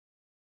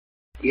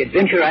The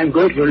adventure I'm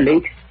going to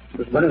relate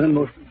was one of the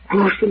most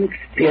gruesome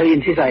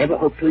experiences I ever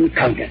hope to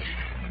encounter.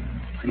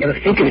 I never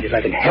think of it if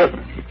I can help it.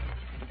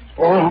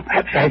 Or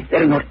perhaps I'd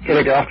better not tell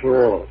it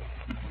after all.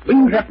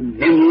 Brings up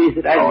memories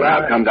that I'd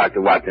rather... Now come,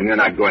 Dr. Watson. You're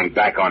not going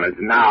back on us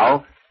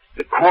now.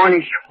 The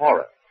Cornish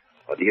Horror,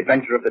 or The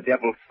Adventure of the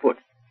Devil's Foot.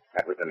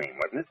 That was the name,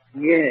 wasn't it?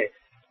 Yes.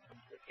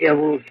 The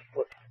Devil's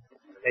Foot.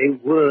 The very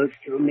word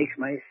still makes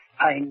my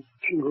spine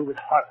tingle with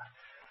horror.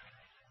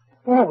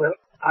 Oh, well,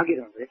 I'll get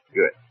on with it.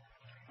 Good.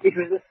 It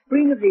was the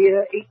spring of the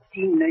year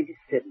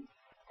 1897.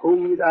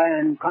 Holmes'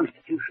 iron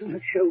constitution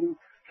had shown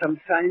some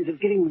signs of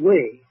giving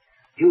way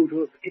due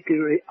to a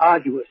particularly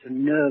arduous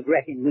and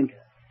nerve-wracking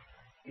winter.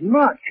 In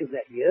March of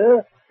that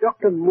year,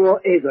 Dr.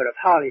 Moore-Ager of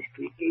Harley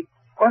Street gave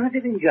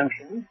positive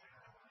injunctions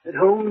that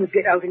Holmes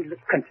get out into the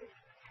country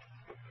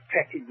for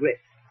protracted rest.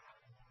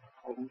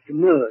 Holmes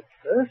demurred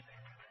first,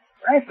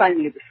 but I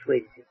finally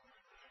persuaded him.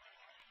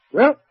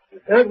 Well, the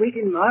third week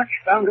in March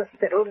found us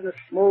settled in a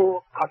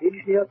small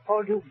cottage near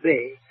Pordew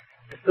Bay,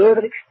 the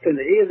further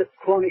extremity of the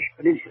Cornish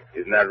Peninsula.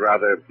 Isn't that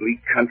rather bleak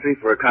country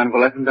for a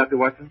convalescent, Dr.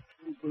 Watson?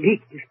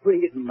 Bleak is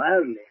putting it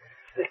mildly.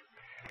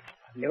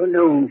 I've never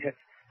known such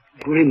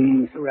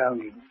grim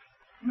surroundings.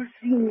 I've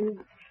seen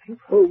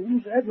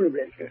Holmes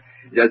admirably.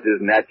 Just his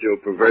natural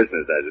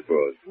perverseness, I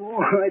suppose.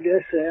 Oh, I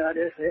dare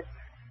say.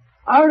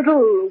 Our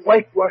little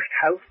whitewashed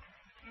house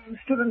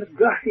stood on a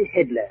grassy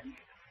headland.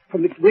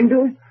 From its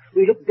windows,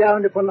 we looked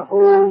down upon the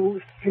whole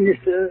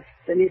sinister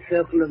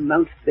semicircle of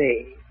Mount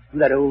Bay,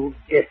 and that old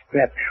death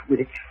trap with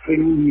its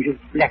fringe of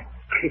black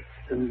cliffs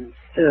and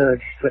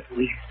surge-swept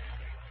reefs.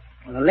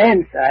 On the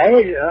land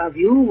side, our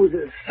view was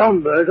as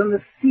somber as on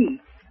the sea.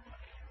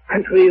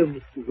 Country of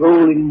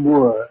rolling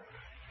moor,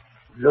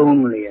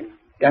 lonely and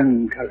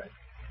dun-colored.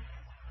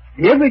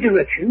 In every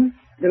direction,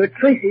 there were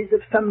traces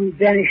of some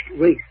vanished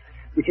race,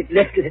 which had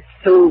left as its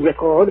sole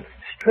record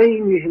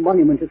strange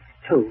monument of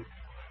stone.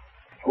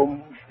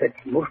 Holmes spent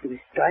most of his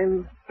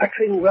time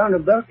uttering round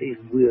about these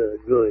weird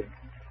ruins.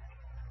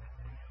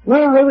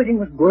 Well, everything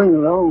was going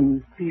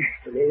along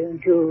peacefully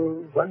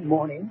until one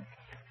morning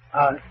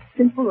our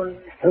simple and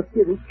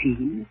healthy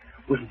routine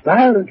was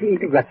violently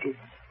interrupted,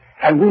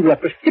 and we were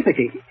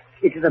precipitated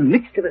into the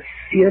midst of a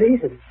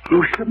series of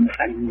gruesome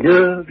and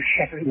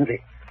nerve-shattering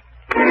events.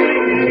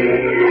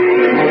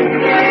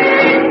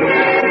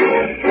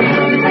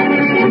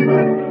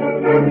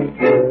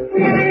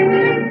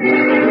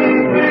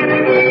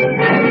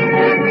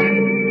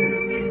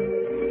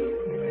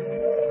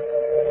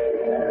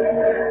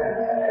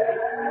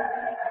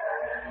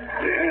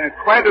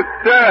 Quite a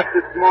surf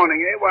this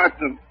morning,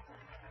 Watson?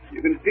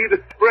 You can see the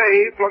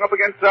spray flung up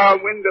against our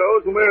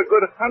windows, and we're a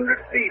good 100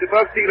 feet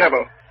above sea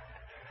level.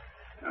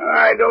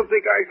 I don't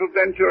think I shall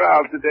venture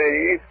out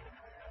today.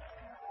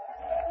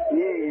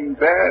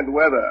 Bad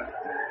weather.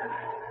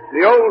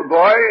 The old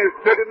boy is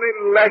certainly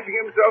lashing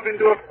himself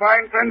into a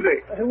fine frenzy.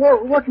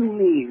 What do you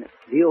mean,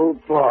 the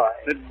old boy?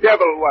 The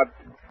devil,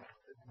 Watson.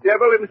 The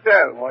devil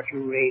himself. What are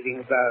you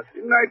raving about?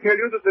 Didn't I tell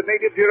you that the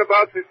natives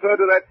hereabouts refer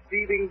to that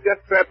seething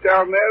death trap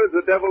down there as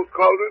the devil's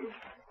cauldron?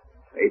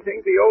 They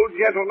think the old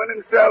gentleman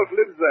himself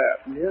lives there.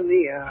 Dear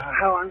me,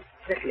 how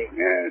unsettling.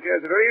 Yes,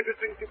 a very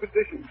interesting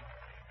superstition.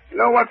 You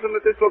know, Watson,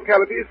 that this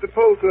locality is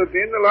supposed to have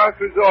been the last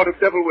resort of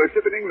devil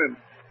worship in England.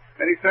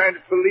 Many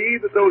scientists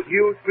believe that those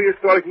huge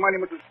prehistoric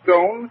monuments of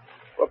stone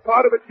were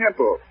part of a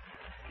temple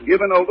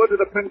given over to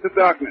the Prince of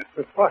Darkness.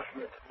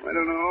 Preposterous. I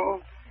don't know.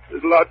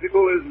 As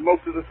logical as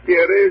most of the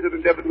theories that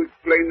endeavor to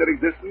explain their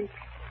existence.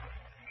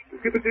 The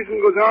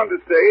superstition goes on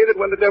to say that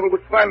when the devil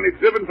was finally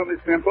driven from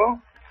his temple,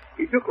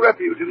 he took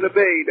refuge in the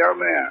bay down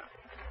there.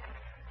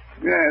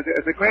 Yes,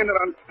 they claim that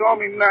on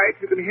stormy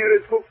nights you can hear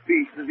his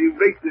hoofbeats as he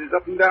races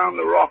up and down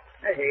the rock.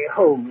 Hey,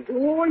 Holmes,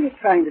 what are you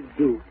trying to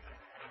do?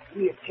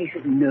 Be a case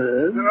of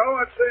nerves? No,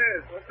 what's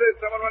this?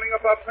 Someone running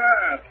up our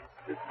path.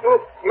 His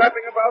smoke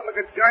flapping about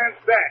like a giant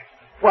bat.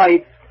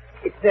 Why,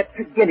 it's that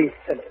Tregellis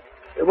fellow,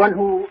 the one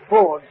who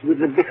boards with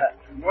the vicar.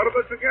 What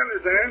about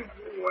Tregellis, eh?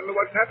 Wonder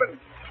what's happened.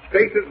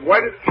 Face as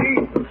white as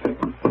sheet.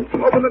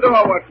 Open the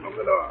door, Watson, open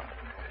the door.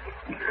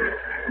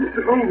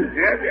 Mr. Holmes.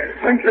 Yes.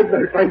 Thank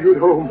heaven I find you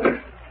at home.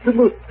 The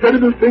most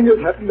terrible thing has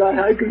happened.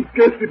 I can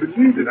scarcely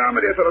believe it. Sit down,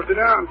 my dear fellow. Sit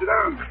down.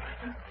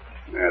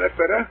 That's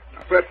better.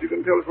 Now, perhaps you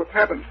can tell us what's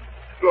happened.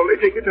 Slowly,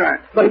 take your time.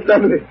 My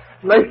family,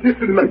 my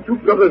sister and my two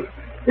brothers.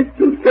 It's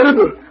too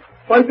terrible.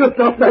 Why, just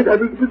last night I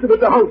was with them at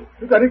the house.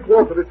 The Attic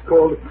Water, it's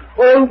called.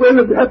 All well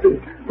and happy,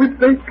 with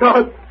great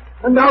cards.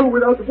 And now,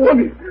 without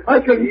warning, I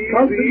can't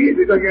believe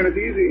it. Again, it's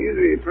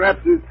easy.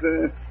 Perhaps if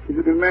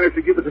you can manage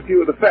to give us a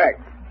few of the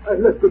facts. I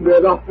left them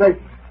there last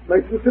night. My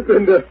sister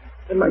Brenda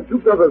and my two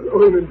brothers,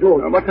 Owen and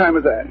George. What time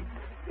was that?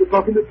 The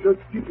clock in the church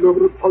steeple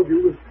over at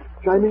Pulview was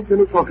chiming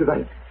 10 o'clock as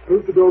I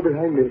closed the door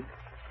behind me.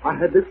 I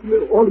had left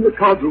them all in the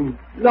card room,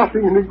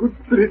 laughing and in good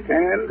spirits.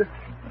 And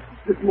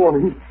this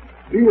morning,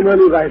 being an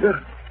early riser,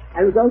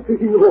 I was out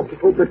taking a walk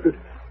before breakfast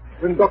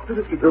when Dr.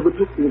 Richard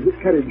overtook me in his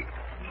carriage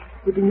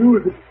with the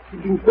news that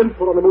he'd been sent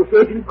for on a most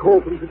urgent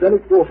call from the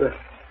Attic Water.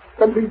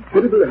 Something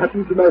terrible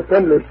happened to my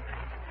family.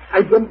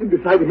 I jumped in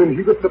beside him and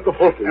he lifted up the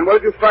horses. And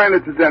what did you find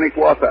at Titanic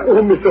Water?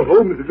 Oh, Mr.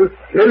 Holmes, it was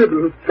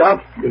terrible. It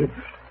gasped me.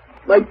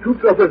 My two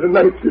brothers and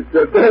my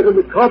sister there in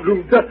the card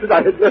room just as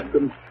I had left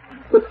them.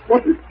 But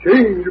what a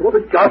change, what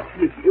a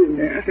ghastly change.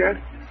 Yes, yes.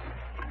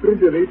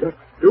 Brindley, that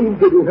stone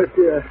in her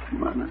chair.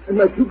 And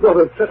my two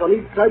brothers sat on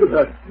each side of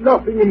her,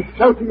 laughing and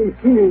shouting and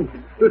singing.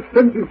 The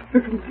senses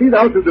stricken clean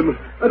out of them,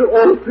 and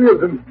all three of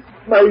them.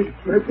 My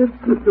dead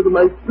sister and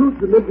my two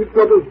demented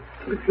brothers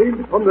retained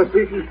upon their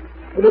faces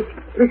an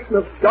expression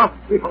of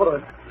ghastly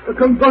horror, a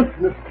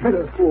convulsion of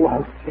terror. Oh,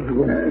 how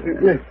terrible.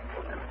 Yes.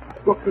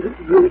 Dr.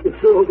 Richard was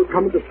so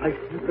overcome at the sight,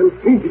 he fell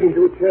fainting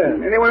into a chair.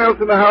 Anyone else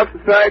in the house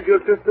besides your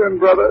sister and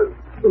brothers?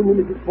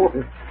 Only Mrs.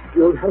 Porter,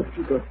 the old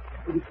housekeeper.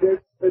 But he said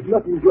there's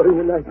nothing during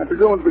the night. I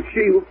presume it was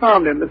she who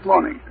found him this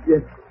morning.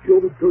 Yes, she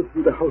always goes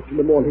through the house in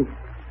the morning,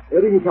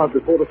 airing it out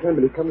before the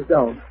family comes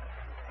down.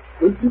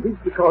 When she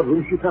reached the card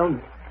room, she found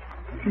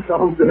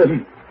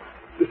them.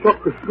 The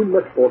shock was too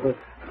much for her.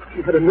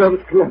 She had a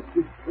nervous collapse.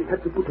 We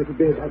had to put her to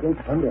bed. I don't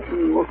wonder.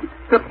 Most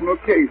exceptional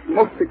case.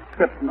 Most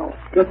exceptional.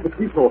 That's what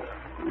we thought.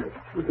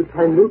 We could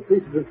find no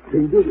traces of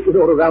strangers in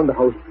or around the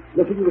house.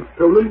 Nothing was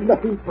stolen,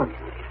 nothing touched.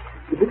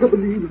 The vicar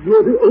believes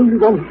you're the only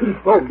one who can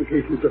solve the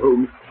case, Mr.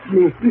 Holmes.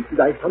 He insisted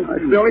I come to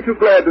you. I'd be only too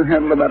glad to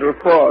handle the matter, of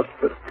course.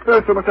 But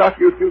first I must ask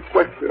you a few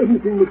questions.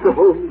 Anything, Mr.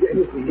 Holmes,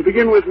 anything. To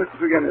begin with, Mr.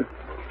 Guinness,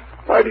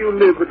 why do you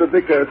live with the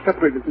vicar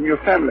separated from your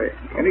family?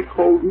 Any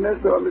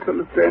coldness or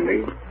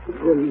misunderstanding?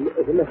 Well,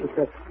 as a matter of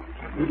fact,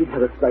 we did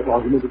have a slight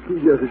argument a few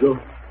years ago.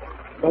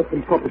 About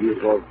some property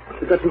it was.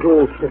 But that was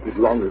all settled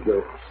long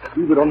ago.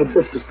 We were on the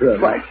best of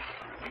terms. Right.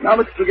 Now,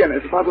 Mr.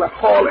 Guinness, if I'd like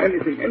call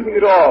anything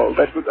at all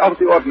that was out of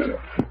the ordinary.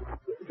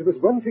 There was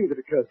one thing that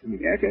occurred to me.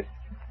 Yes, yes.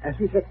 As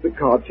we sat at the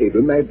card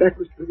table, my back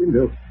was to the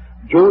window.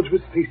 George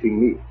was facing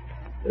me.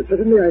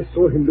 Suddenly I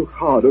saw him look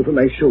hard over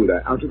my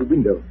shoulder out of the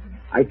window.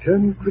 I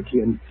turned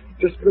quickly, and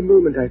just for a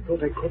moment I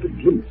thought I caught a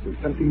glimpse of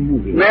something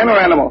moving. Man or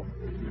animal?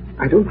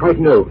 I don't quite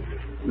know.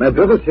 My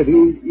brother said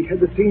he had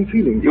the same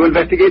feeling. You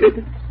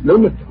investigated? No,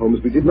 Mr.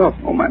 Holmes, we did not.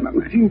 Oh, my.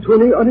 It seemed to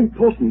me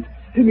unimportant.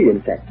 Silly,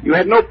 in fact. You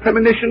had no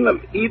premonition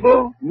of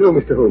evil? No,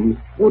 Mr. Holmes.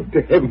 Would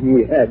to heaven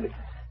we had.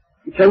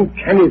 It's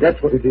uncanny,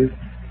 that's what it is.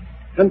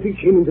 Something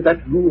came into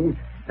that room,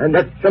 and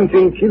that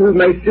something killed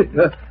my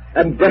sister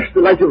and dashed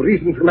the light of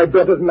reason from my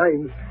brother's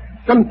mind.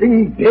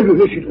 Something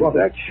devilish it was.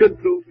 That should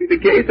prove to be the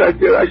case. I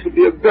fear I shall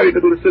be of very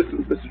little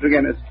assistance, Mr.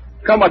 Tregennis.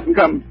 Come, Watson,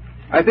 come.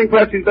 I think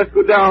perhaps you'd best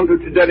go down to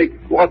Titanic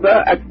Water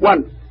at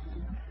once.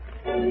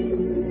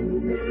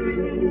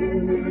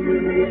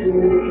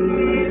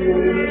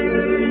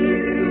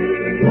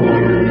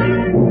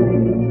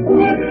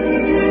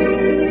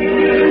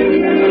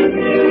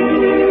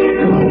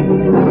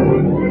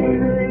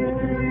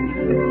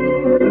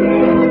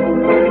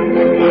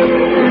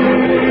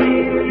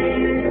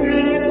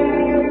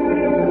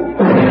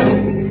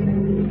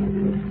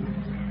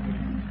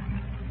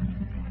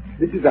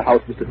 This is the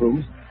house, Mr.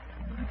 Holmes.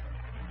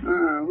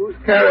 Whose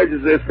carriage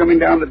is this coming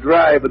down the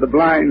drive with the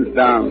blinds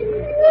down?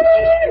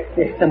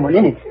 There's someone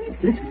in it.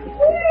 Listen.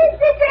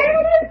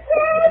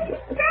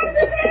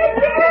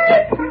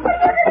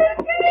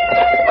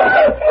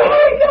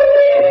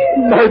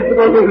 My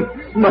brothers,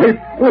 my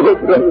poor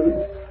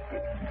brothers.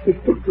 It's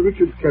Dr.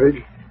 Richard's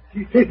carriage.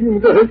 He's taking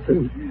him to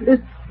Hudson.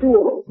 It's too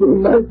awful,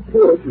 my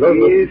poor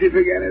brothers. Easy,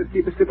 Tregennis.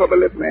 Keep a stiff upper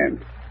lip,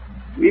 man.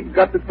 We've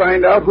got to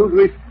find out who's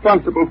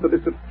responsible for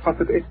this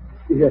atrocity.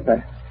 Yes,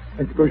 I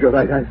suppose you're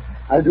right.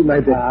 I'll do my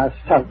best.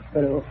 Stout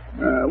fellow.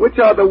 Which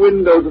are the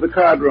windows of the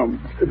card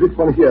room? This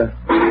one here.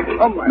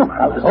 Oh, my.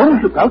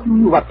 Holmes, look out.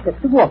 You've upset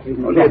the water.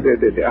 Oh,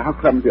 dear. How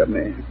clumsy of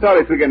me.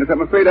 Sorry, Tregennis.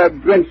 I'm afraid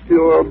I've drenched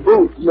your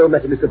boots. No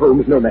matter, Mr.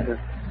 Holmes, no matter.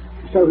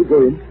 Shall we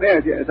go in?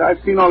 Yes. I've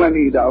seen all I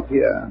need out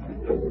here.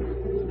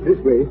 This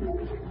way.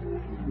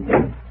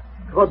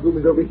 Card room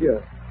is over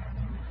here.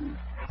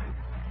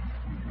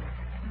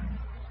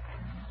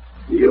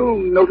 Do you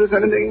notice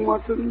anything,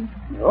 Watson?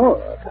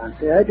 No, I can't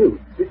say I do.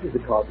 This is the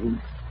card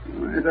room.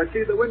 As I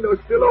see, the window is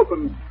still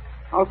open.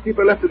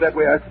 Housekeeper left it that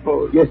way, I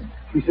suppose. Yes,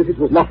 she said it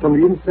was locked on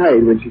the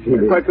inside when she came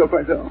in. Quite so.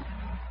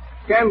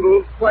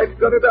 Candles quite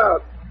got it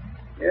out.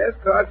 Yes,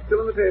 cards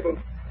still on the table.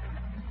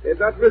 They've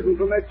not risen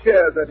from their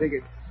chairs, I take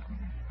it.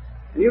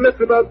 And you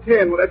left about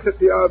 10. Well, that sets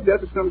the hour of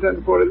death at sometime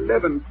before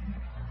 11.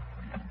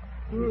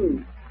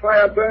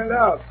 Fire burned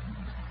out.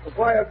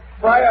 Fire.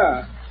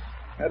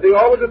 Had they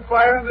always a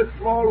fire in this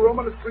small room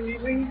on a spring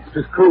evening? It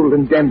was cold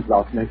and damp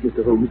last night,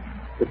 Mr. Holmes.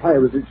 The fire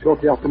was lit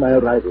shortly after my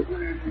arrival.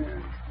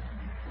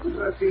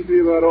 That seems to be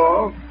about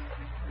all.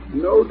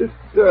 No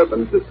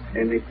disturbance of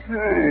any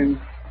kind.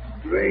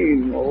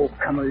 Strange. Oh,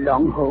 come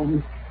along,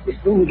 Holmes. This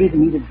room gives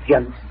me the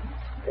jumps.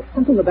 There's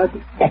something about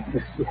the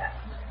atmosphere.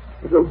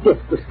 As though death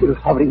was still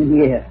hovering in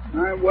the air.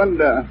 I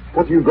wonder.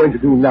 What are you going to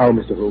do now,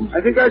 Mr. Holmes?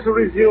 I think I shall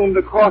resume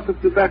the course of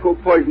tobacco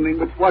poisoning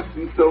which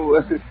Watson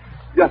so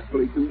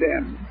justly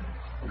condemned.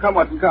 Come,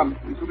 Watson, come.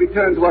 We shall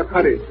return to our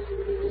cottage.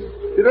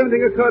 Did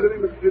anything occur to me,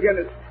 Mr.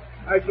 Tregennis,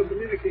 I shall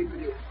communicate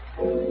with you.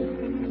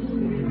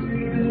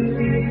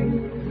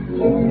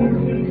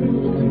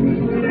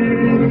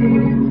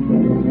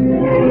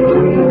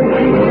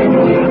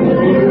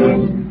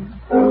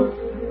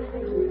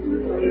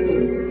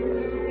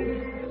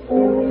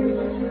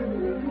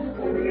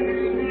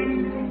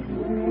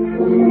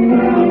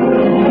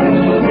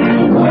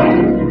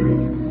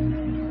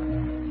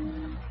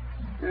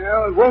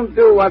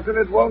 Watson,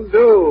 it won't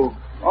do.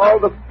 All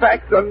the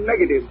facts are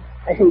negative.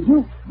 I say,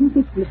 do you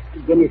think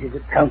Mr. Dennis's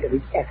account of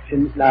his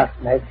actions last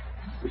night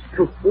was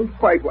truthful?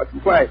 Quite, Watson,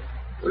 quite.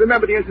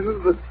 Remember the incident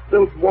of the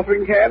spilt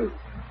watering can?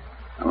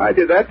 Well, I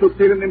did that to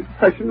obtain an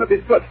impression of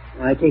his foot.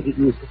 I take it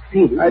you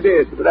succeeded. I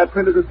did. With that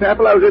print as a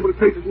sample, I was able to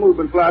trace his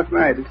movements last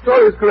night. His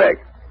story is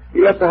correct.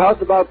 He left the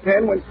house about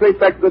 10, went straight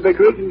back to the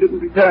vicarage, and didn't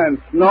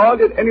return. Nor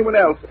did anyone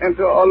else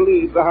enter or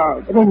leave the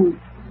house.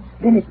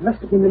 Then it must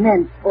have been the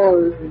man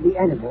or the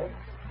animal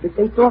that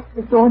they thought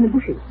they saw in the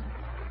bushes.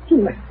 He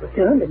must have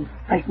returned and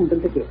frightened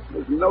them to death.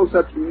 There's no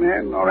such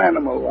man or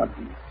animal,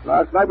 Watson.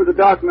 Last night was a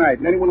dark night,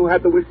 and anyone who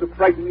had the wish to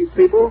frighten these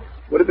people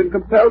would have been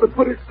compelled to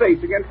put his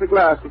face against the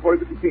glass before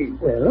he could be seen.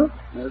 Well?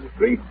 There's a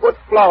 3-foot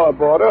flower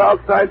border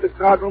outside the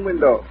cardroom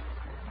window.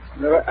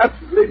 There are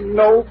absolutely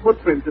no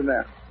footprints in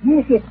there.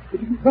 Yes.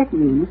 But does that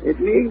mean? It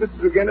means that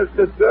Tregenna's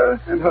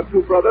sister and her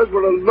 2 brothers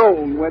were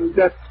alone when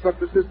death struck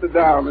the sister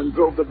down and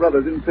drove the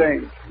brothers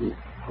insane.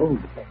 Hold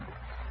that.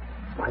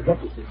 Why,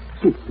 that is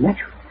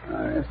supernatural.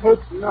 I hope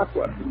not,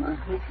 Watson. I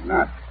hope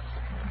not.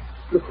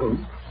 Look,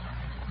 Holmes.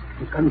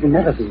 Here comes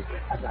another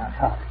visitor at our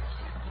house.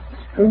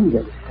 A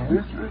stranger this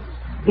time.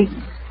 Big,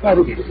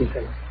 savage-looking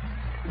fellow.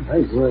 My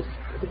word,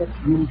 look at that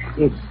huge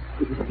head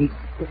with his big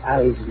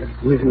eyes and the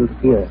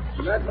grizzled beard.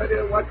 That, my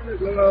dear Watson,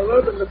 is none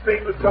other than the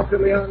famous Dr.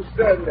 Leon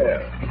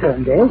Sterndale.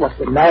 Sterndale? What's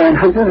the lion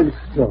hunter and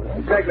explorer?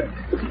 Exactly.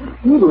 What's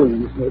he doing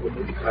in this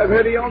neighborhood? I've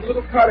heard he owns a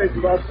little cottage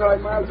about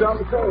 5 miles down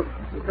the coast.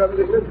 He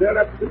probably lives there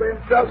absolutely by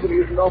himself when he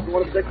isn't off on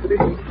one of his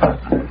expeditions.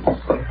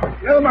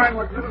 Never mind,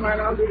 Watson, never mind.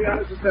 I'll do the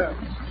honors myself.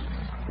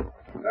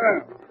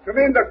 Come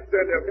in, Dr.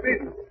 Sterndale, come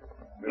in.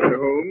 Mr.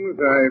 Holmes,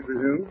 I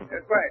presume?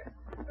 Yes, right.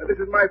 This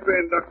is my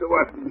friend, Dr.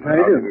 Watson. How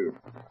do you do?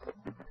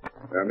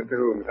 Mr.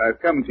 Holmes, I've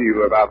come to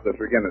you about the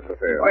Tregenna's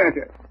affair. Oh,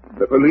 yes.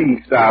 The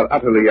police are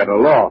utterly at a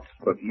loss,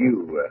 but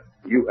you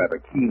have a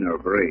keener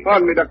brain.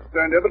 Pardon me, Dr.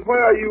 Sterndale, but why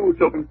are you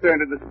so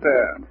concerned in this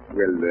affair?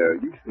 Well,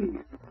 you see,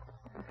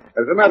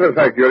 as a matter of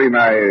fact, during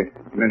my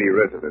many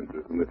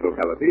residences in this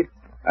locality,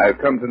 I've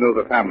come to know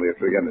the family of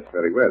Tregenna's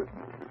very well.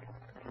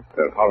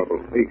 Their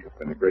horrible fate has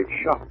been a great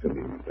shock to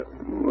me, Mr.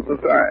 What's the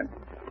sign?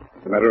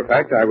 As a matter of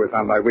fact, I was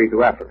on my way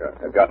to Africa.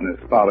 I'd gotten as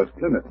far as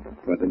Plymouth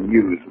when the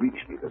news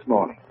reached me this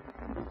morning.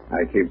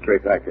 I came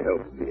straight back to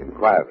help in the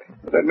inquiry.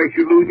 But that makes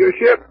you lose your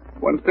ship.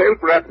 One sailed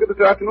for Africa this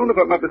afternoon, if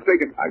I'm not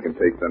mistaken. I can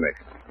take the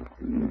next.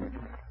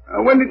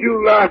 When did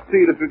you last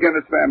see the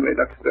Tregenna's family,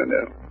 Dr.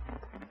 Sterndale?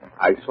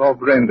 I saw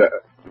Brenda,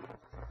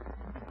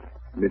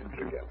 Miss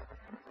Tregenna,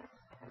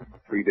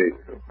 3 days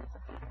ago,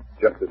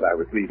 just as I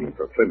was leaving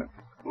for Plymouth.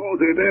 Oh,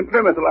 so you've been in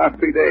Plymouth the last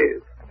 3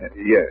 days?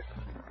 Yes.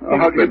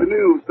 How did you get the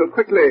news so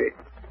quickly?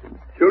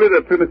 Surely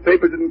the Plymouth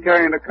papers didn't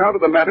carry an account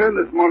of the matter in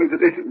this morning's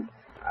edition.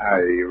 I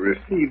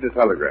received a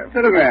telegram.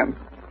 Telegram?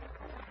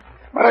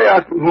 Might I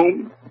ask from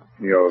whom?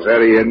 You're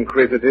very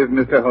inquisitive,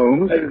 Mr.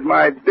 Holmes. That is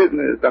my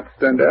business, Dr.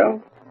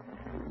 Sterndale.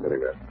 Very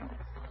well.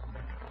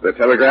 The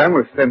telegram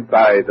was sent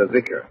by the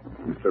vicar,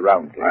 Mr.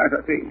 Roundtree.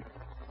 I see.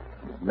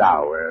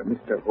 Now,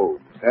 Mr.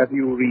 Holmes, have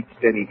you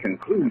reached any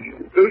conclusion?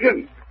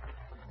 Conclusion?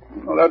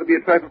 Well, that would be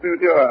a trifle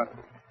premature.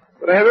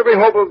 But I have every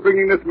hope of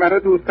bringing this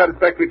matter to a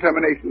satisfactory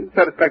termination.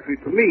 Satisfactory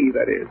to me,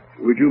 that is.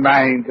 Would you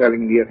mind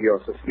telling me if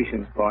your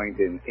suspicions point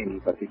in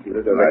any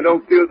particular direction? I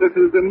don't feel this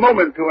is the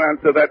moment to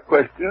answer that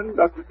question,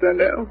 Dr.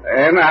 Sterndale.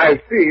 And I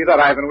see that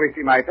I've been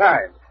wasting my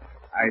time.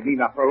 I need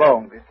not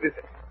prolong this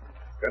visit.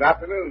 Good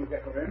afternoon,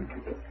 gentlemen.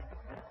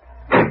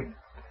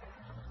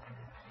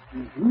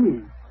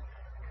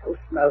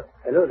 Close-mouthed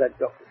fellow, that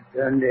Dr.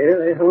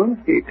 Sterndale, Holmes?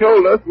 He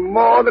told us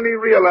more than he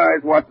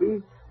realized,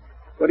 Watson.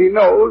 But he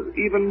knows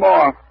even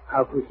more.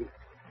 How could he?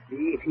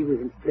 If he was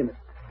in Plymouth.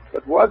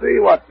 But was he,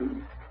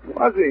 Watson?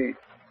 Was he?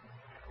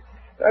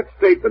 That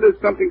statement is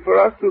something for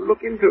us to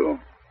look into.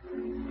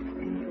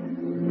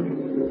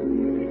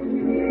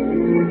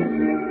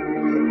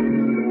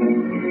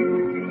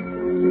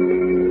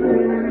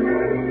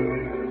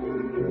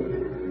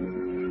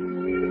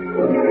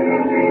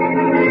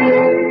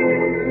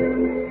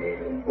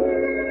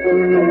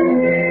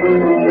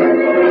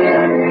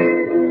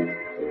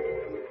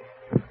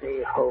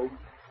 Stay home.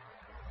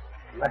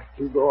 Must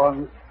you go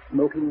on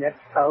smoking that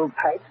foul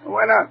pipe?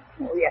 Why not?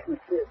 Oh, the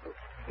atmosphere is so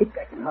thick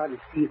I can hardly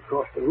see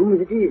across the room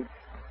as it is.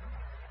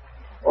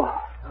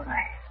 Oh, no,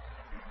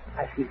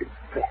 I feel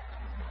depressed.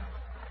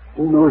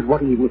 Who knows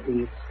what evil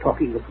thing is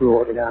talking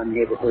abroad in our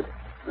neighborhood?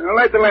 Now,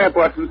 light the lamp,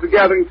 Watson. It's the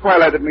gathering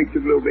twilight that makes you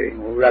gloomy.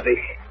 Oh,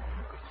 rubbish.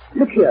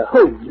 Look here,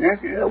 Holmes. Yes?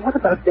 What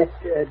about that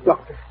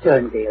Dr.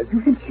 Sterndale? Do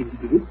you think he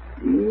did it?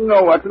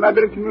 No, Watson. I've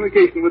been in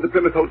communication with the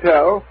Plymouth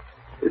Hotel.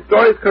 His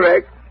story is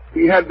correct.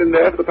 He had been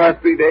there for the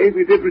past 3 days.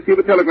 We did receive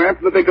a telegram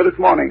from the vicar this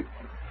morning.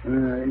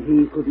 And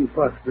he couldn't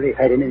possibly have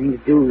had anything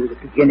to do with the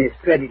Tregenna's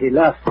tragedy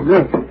last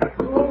night.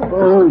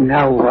 Oh,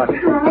 now what?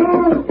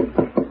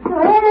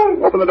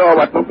 Open the door,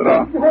 Watson. Open the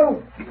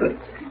door.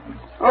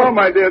 Oh,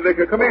 my dear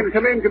vicar. Come in.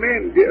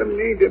 Dear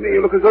me.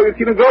 You look as though you've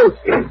seen a ghost.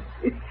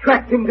 It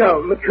tracked him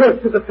down, the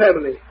curse of the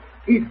family.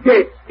 He's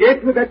dead.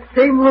 Dead with that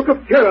same look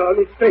of terror on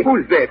his face.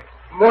 Who's dead?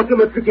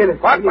 Mortimer Tregenna.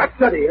 What? In his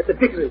study at the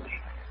vicarage.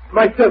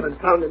 My servant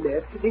found him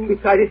there, sitting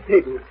beside his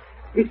table,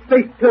 his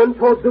face turned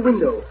towards the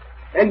window,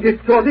 and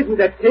distorted with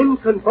that same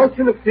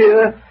convulsion of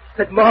fear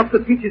that marked the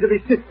features of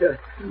his sister.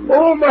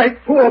 Oh, my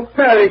poor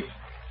parish!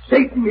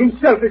 Satan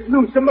himself is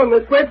loose among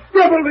us. We're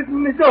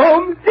devil-ridden, Mr.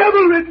 Holmes,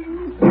 devil-ridden!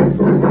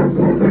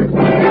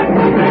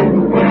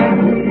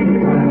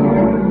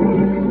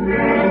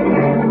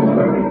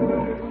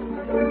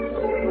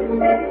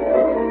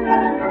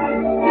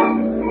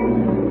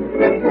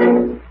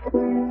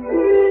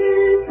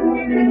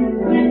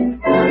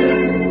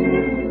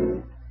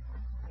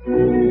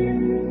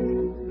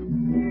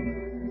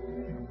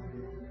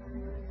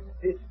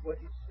 This was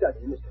his study,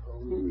 Mr.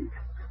 Holmes.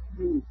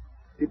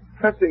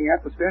 Depressing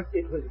atmosphere.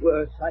 It was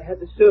worse. I had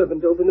the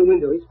servant open the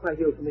window. He's quite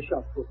ill from the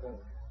shock.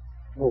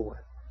 Oh,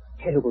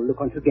 a terrible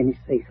look on Tregenny's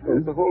face,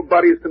 Holmes. The whole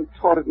body is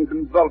contorted and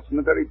convulsed in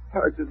a very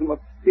paroxysm of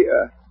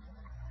fear.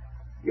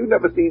 You've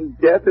never seen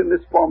death in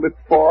this form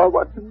before,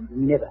 Watson?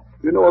 Never.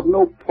 You know of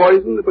no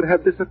poison that would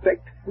have this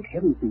effect? Good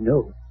heavens,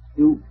 no.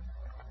 You...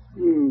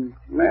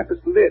 lamp is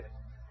lit.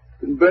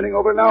 It's been burning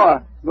over an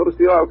hour. Notice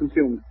the oil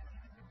consumed.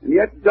 And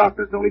yet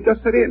darkness only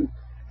just set in.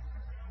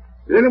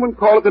 Did anyone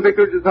call at the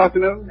vicarage this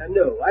afternoon?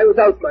 No, I was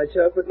out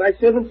myself, but my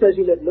servant says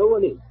he let no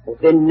one in. Well,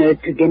 then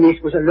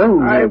Tregenny was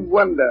alone. I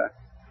wonder.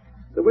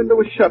 The window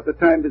was shut at the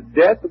time of his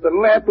death, but the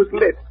lamp was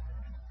lit.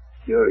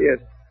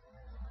 Curious.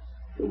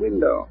 The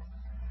window.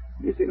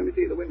 Let me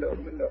see the window.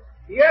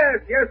 Yes,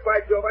 by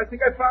Jove, I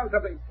think I found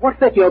something. What's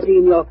that you're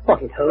seeing in your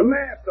pocket, Holmes?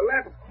 The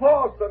lamp, of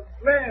course, the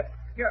lamp.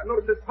 Here,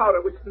 notice this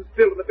powder which is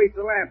filled in the base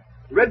of the lamp.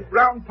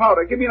 Red-brown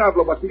powder. Give me an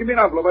envelope, Watson. Give me an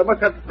envelope. I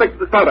must have suspected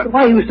this powder.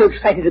 Why are you so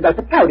excited about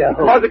the powder,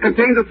 Holmes? Because it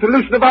contains a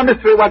solution of our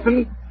mystery,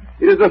 Watson.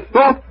 It is the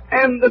source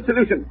and the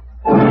solution.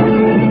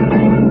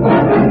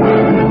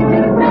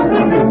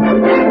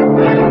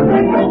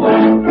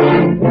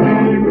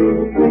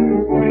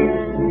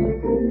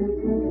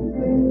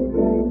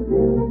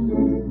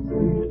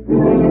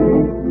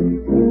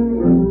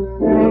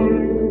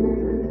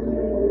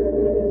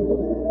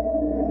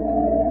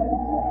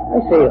 I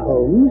say,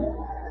 Holmes,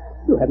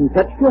 you haven't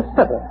touched your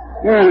supper.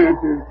 Oh,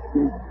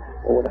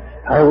 what a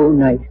foul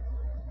night.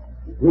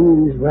 The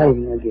wind's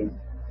rising again.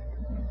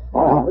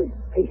 Oh, his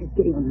face is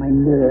getting on my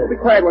nerves. Be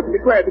quiet, Watson. Be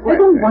quiet. I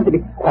don't want to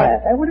be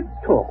quiet. I want to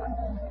talk.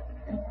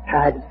 I'm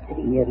tired of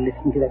sitting here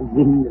listening to that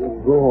wind and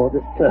the roar of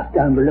the surf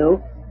down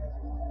below.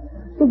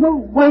 So, well,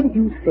 why did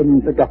you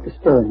send for Dr.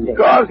 Stone then?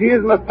 Because he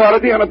is an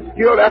authority on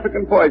obscure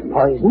African poison.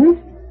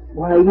 Poison?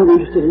 Why are you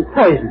interested in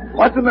poison?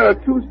 Watson, there are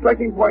two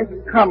striking points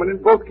in common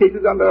in both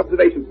cases under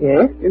observation.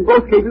 Yes? In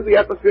both cases, the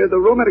atmosphere of the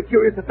room had a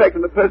curious effect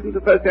on the persons who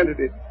first entered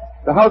it.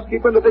 The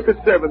housekeeper and the vicar's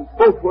servant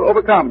both were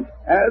overcome,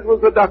 as was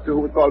the doctor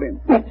who was called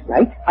in. That's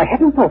right. I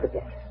hadn't thought of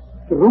that.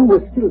 The room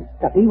was still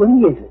stuffy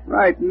when we entered.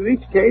 Right. In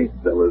each case,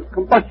 there was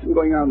combustion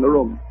going on in the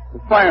room. The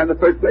fire in the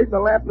first place and the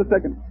lamp in the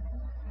second.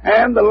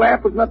 And the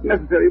lamp was not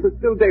necessary. It was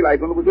still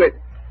daylight when it was lit.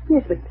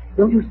 Yes, but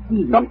don't you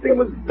see? Something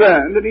was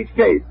burned in each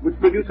case, which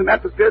produced an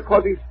atmosphere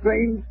causing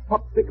strange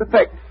toxic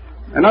effects.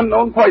 An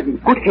unknown poison.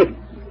 Good heavens.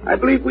 I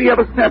believe we have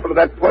a sample of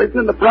that poison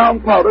in the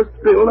brown powder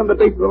still on the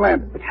base of the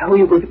lamp. But how are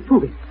you going to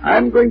prove it?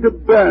 I'm going to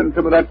burn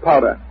some of that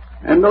powder.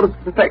 And notice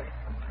its effect.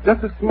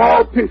 Just a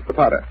small pinch of the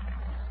powder.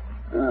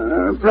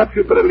 Perhaps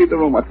you'd better leave the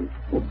room, Watson.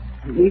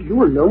 Leave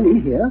you alone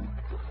in here?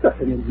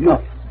 Certainly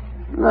not.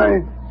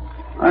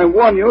 I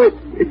warn you,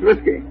 it's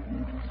risky.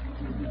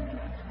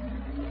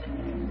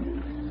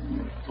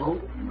 Oh,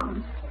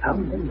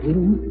 confound the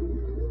wind.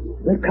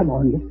 Well, come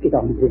on, let's get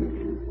on with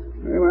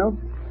this. Very well.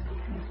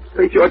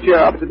 Place your chair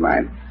opposite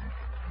mine.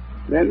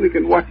 Then we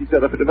can watch each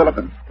other for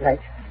developments. Right.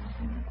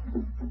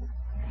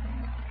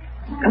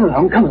 Come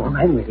along,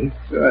 I'm ready.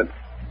 Good.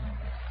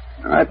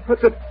 I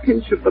put a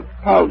pinch of the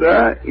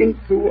powder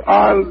into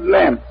our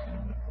lamp.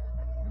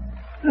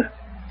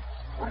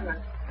 What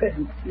a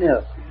pleasant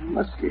smell.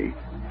 Musky.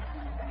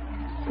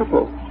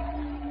 Purple.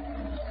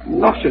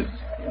 Nauseous.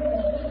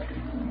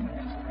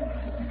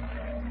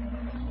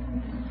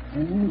 Oh,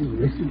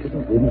 listen to the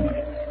wind.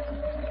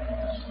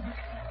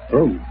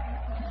 Holmes.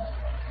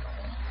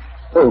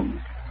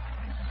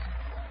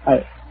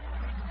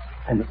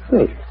 I'm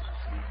afraid.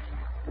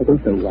 I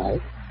don't know why.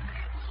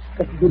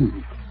 That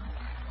wind.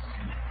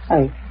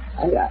 I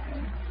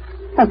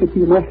can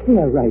feel my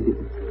hair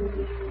rising.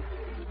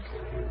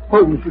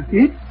 Holmes, you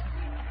see it?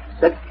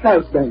 That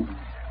cloud bank,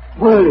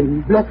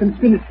 whirling, black and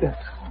sinister.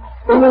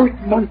 Oh,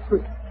 it's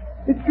monstrous.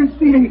 It's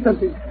concealing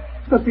something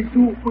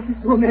too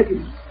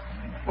romantic.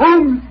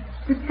 Holmes,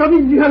 it's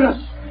coming nearer,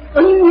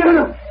 and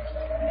nearer.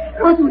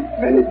 Can't you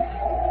smell it?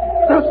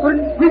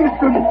 Suffering brings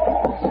to me.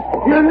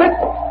 Hear that?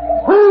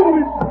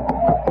 Holmes!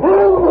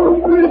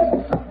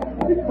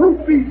 It's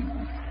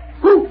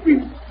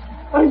Hoofbeat!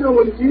 I know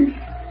what it is.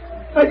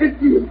 I can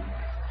see it.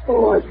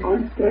 Oh, I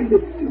can't stand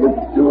it.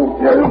 It's too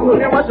terrible.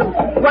 Here, Watson,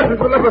 for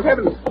the love of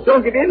heaven,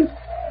 don't get in.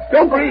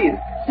 Don't breathe.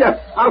 Yes,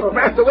 I'll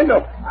smash the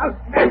window. I'll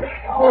smash.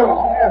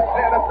 Oh, yes,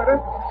 that's better.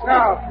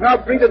 Now,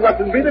 breathe it,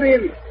 Watson. Breathe it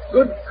in.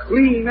 Good,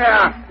 clean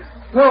air.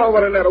 Oh,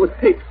 what a narrow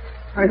escape.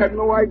 I had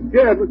no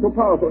idea it was so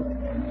powerful.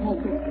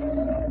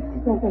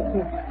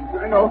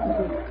 I know.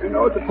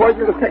 It's a poison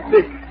that affects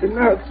the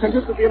nerves,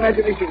 conducive to the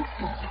imagination.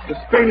 The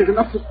strain is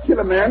enough to kill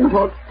a man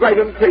or drive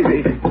him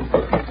crazy.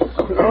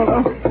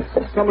 No.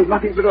 Someone's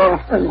knocking at the door. I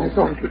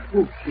thought it was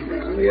spooky.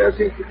 The air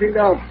seems to clean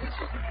out.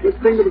 Good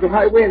thing there was a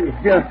high wind.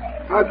 Here,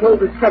 I'll close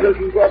the shutters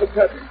and grab a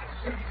curtain.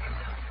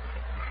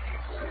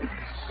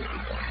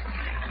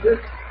 Yes,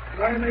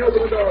 I may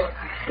open the door.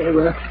 Very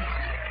well.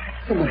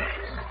 Come on.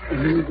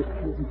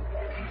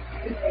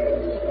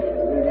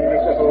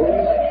 Mr.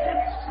 Holmes.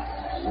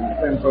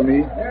 Send for me.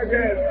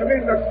 Yes. Come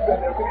in, Dr.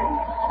 Stanley.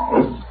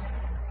 Come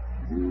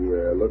in.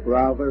 You look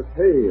rather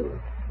pale,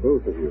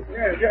 both of you.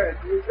 Yes.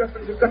 We've just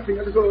been conducting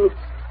a little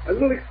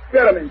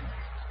experiment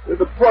with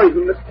the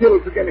poison that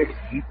kills again.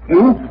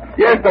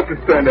 Yes, Dr.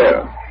 Stanley.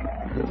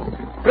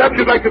 Perhaps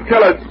you'd like to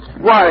tell us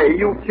why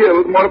you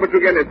killed Mortimer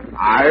Tregennis.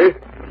 I?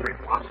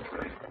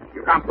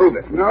 You can't prove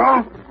it.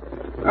 No?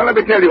 Now let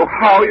me tell you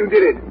how you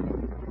did it.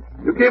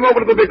 You came over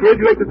to the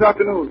vicarage late this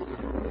afternoon.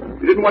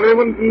 You didn't want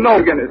anyone to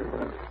know Tregennis.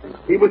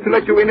 He was to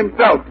let you in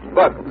himself,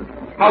 but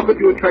how could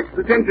you attract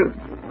his attention?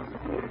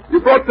 You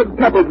brought some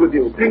pebbles with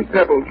you, pink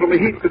pebbles, from a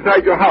heap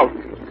beside your house.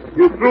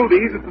 You threw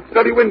these at the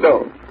study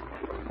window.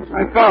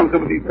 I found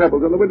some of these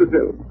pebbles on the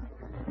windowsill.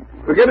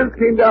 Tregennis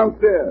came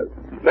downstairs,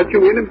 let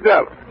you in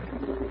himself.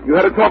 You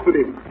had a talk with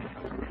him,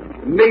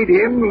 made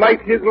him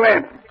light his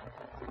lamp,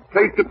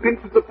 placed a pinch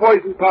of the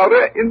poison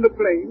powder in the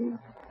flame,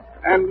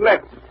 and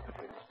left.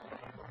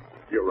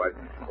 You're right,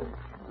 Mr. Holmes.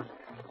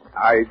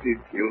 I did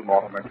kill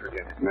Mortimer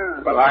Tregennis.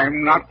 No. But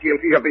I'm not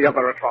guilty of the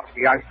other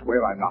atrocity. I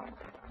swear I'm not.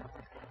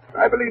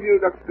 I believe you,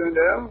 Dr.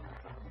 Sterndale,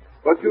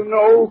 but you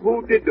know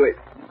who did do it.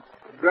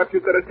 Perhaps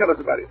you'd better tell us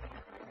about it.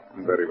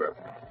 Very well.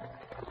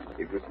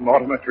 It was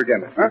Mortimer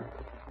Tregennis. Huh?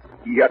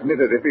 He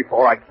admitted it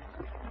before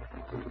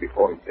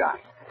he died.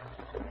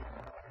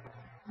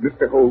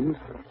 Mr. Holmes,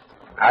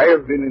 I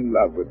have been in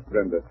love with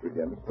Brenda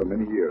Tregennis for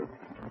many years.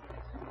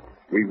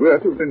 We were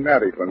to have been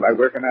married when my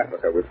work in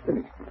Africa was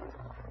finished.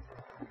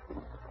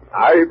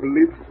 I've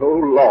lived so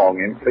long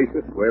in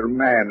places where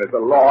man is a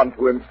law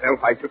unto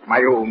himself, I took my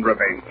own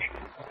revenge.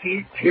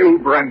 He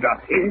killed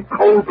Brenda. In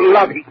cold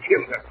blood, he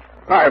killed her.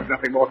 I have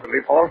nothing more to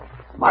live for.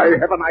 By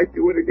heaven, I'd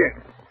do it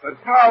again. But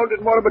how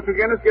did Mortimer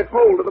Tregennis get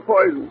hold of the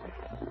poison?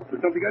 It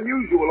was something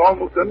unusual,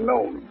 almost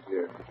unknown.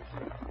 Yes.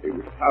 It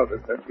was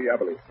powdered at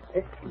Diaboli.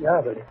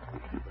 Diaboli.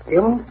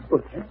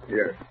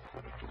 Yes.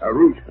 A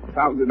root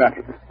found in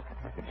Africa.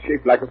 It's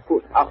shaped like a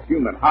foot, half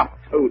human, half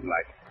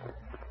toad-like.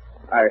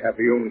 I have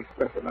the only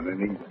specimen in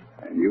England.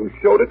 And you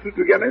showed it to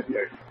Tregennis?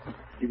 Yes.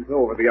 He was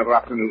over the other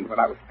afternoon when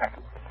I was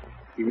packing.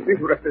 He was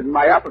interested in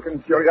my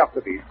African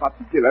curiosities,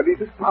 particularly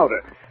this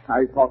powder.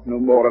 I thought no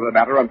more of the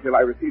matter until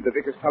I received the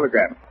vicar's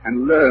telegram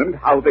and learned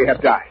how they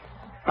had died.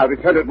 I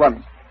returned at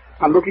once.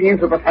 On looking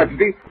into the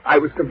tragedy, I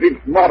was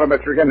convinced Mortimer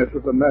Tregennis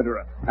was the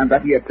murderer, and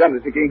that he had done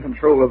it to gain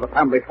control of the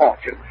family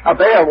fortune. Now,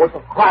 there was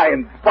the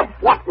crime, but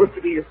what was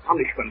to be his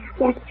punishment?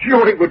 Whose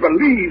jury would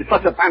believe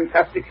such a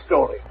fantastic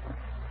story?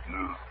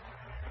 No.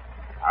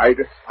 I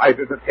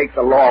decided to take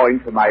the law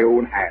into my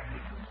own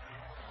hands.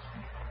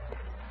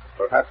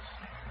 Perhaps,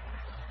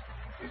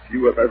 if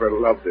you have ever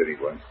loved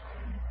anyone,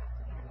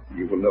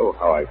 you will know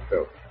how I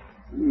felt.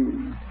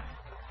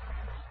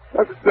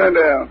 Dr.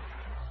 Sterndale,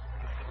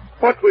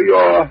 what were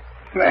your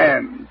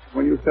plans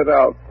when you set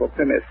out for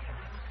Plymouth?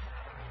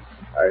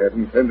 I had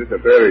intended to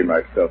bury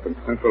myself in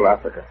Central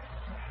Africa.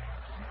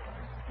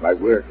 My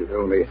work is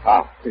only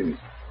half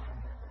finished.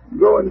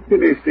 Go and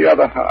finish the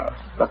other half,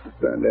 Dr.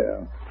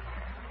 Sterndale.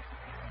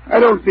 I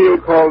don't feel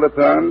called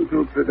upon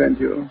to prevent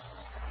you.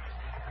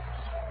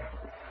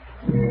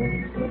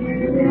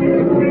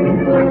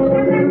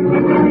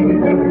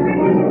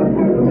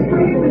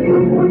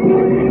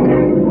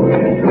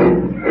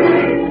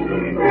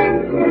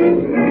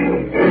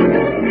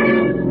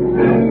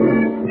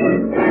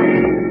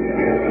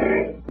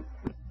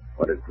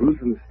 What a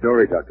gruesome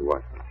story, Dr.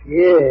 Watson.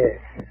 Yes.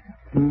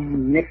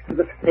 Next to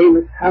the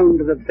famous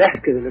Hound of the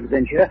Baskerville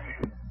adventure,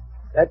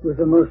 that was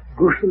the most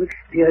gruesome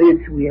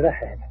experience we ever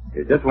had.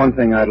 There's just one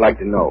thing I'd like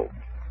to know.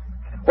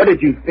 What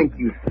did you think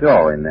you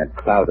saw in that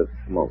cloud of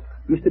smoke?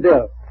 Mr.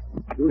 Bell,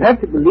 you'll have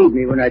to believe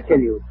me when I tell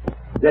you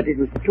that it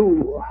was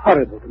too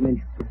horrible to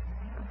mention.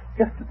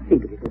 Just to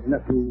think of it was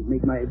enough to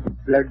make my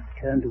blood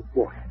turn to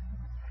water.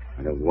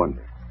 I don't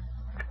wonder.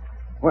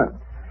 Well,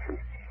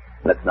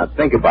 let's not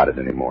think about it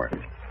anymore.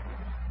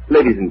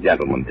 Ladies and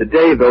gentlemen,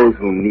 today those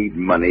who need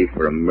money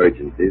for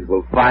emergencies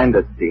will find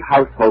that the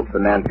Household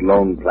Finance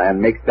Loan Plan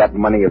makes that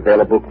money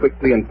available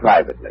quickly and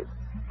privately.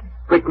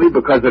 Quickly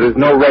because there is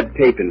no red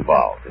tape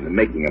involved in the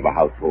making of a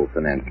household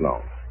finance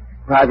loan.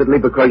 Privately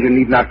because you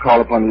need not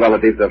call upon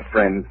relatives or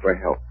friends for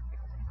help.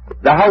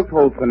 The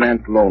Household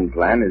Finance Loan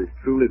Plan is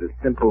truly the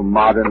simple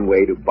modern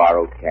way to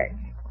borrow cash.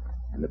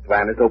 And the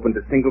plan is open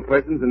to single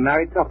persons and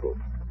married couples.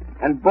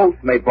 And both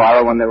may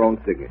borrow on their own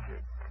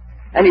signature.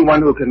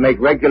 Anyone who can make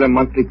regular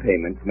monthly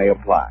payments may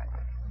apply.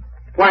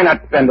 Why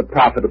not spend a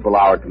profitable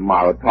hour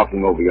tomorrow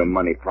talking over your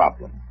money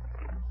problem?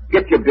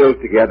 Get your bills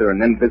together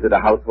and then visit a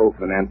household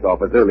finance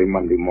office early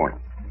Monday morning.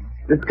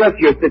 Discuss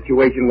your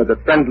situation with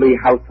a friendly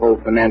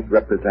household finance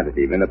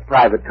representative in a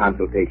private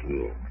consultation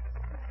room.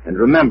 And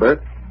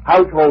remember,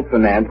 household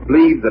finance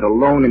believes that a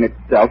loan in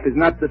itself is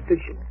not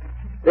sufficient.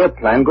 Their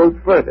plan goes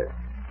further.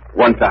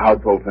 Once a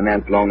household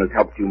finance loan has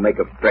helped you make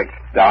a fresh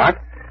start,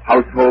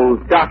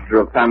 Household's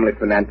doctor of family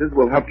finances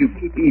will help you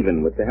keep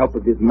even with the help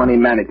of his money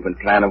management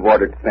plan of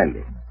ordered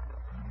spending.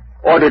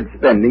 Ordered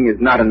spending is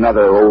not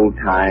another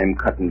old-time,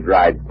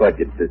 cut-and-dried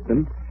budget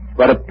system,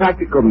 but a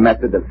practical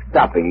method of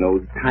stopping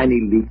those tiny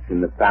leaks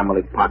in the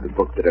family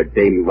pocketbook that are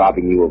daily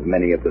robbing you of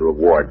many of the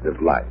rewards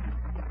of life.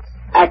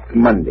 Act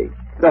Monday.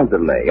 Don't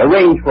delay.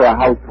 Arrange for a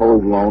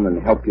household loan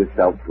and help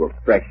yourself to a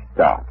fresh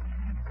start.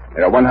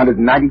 There are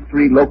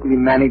 193 locally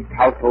managed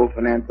household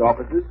finance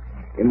offices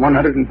in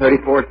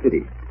 134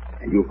 cities,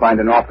 and you'll find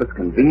an office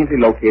conveniently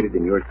located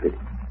in your city.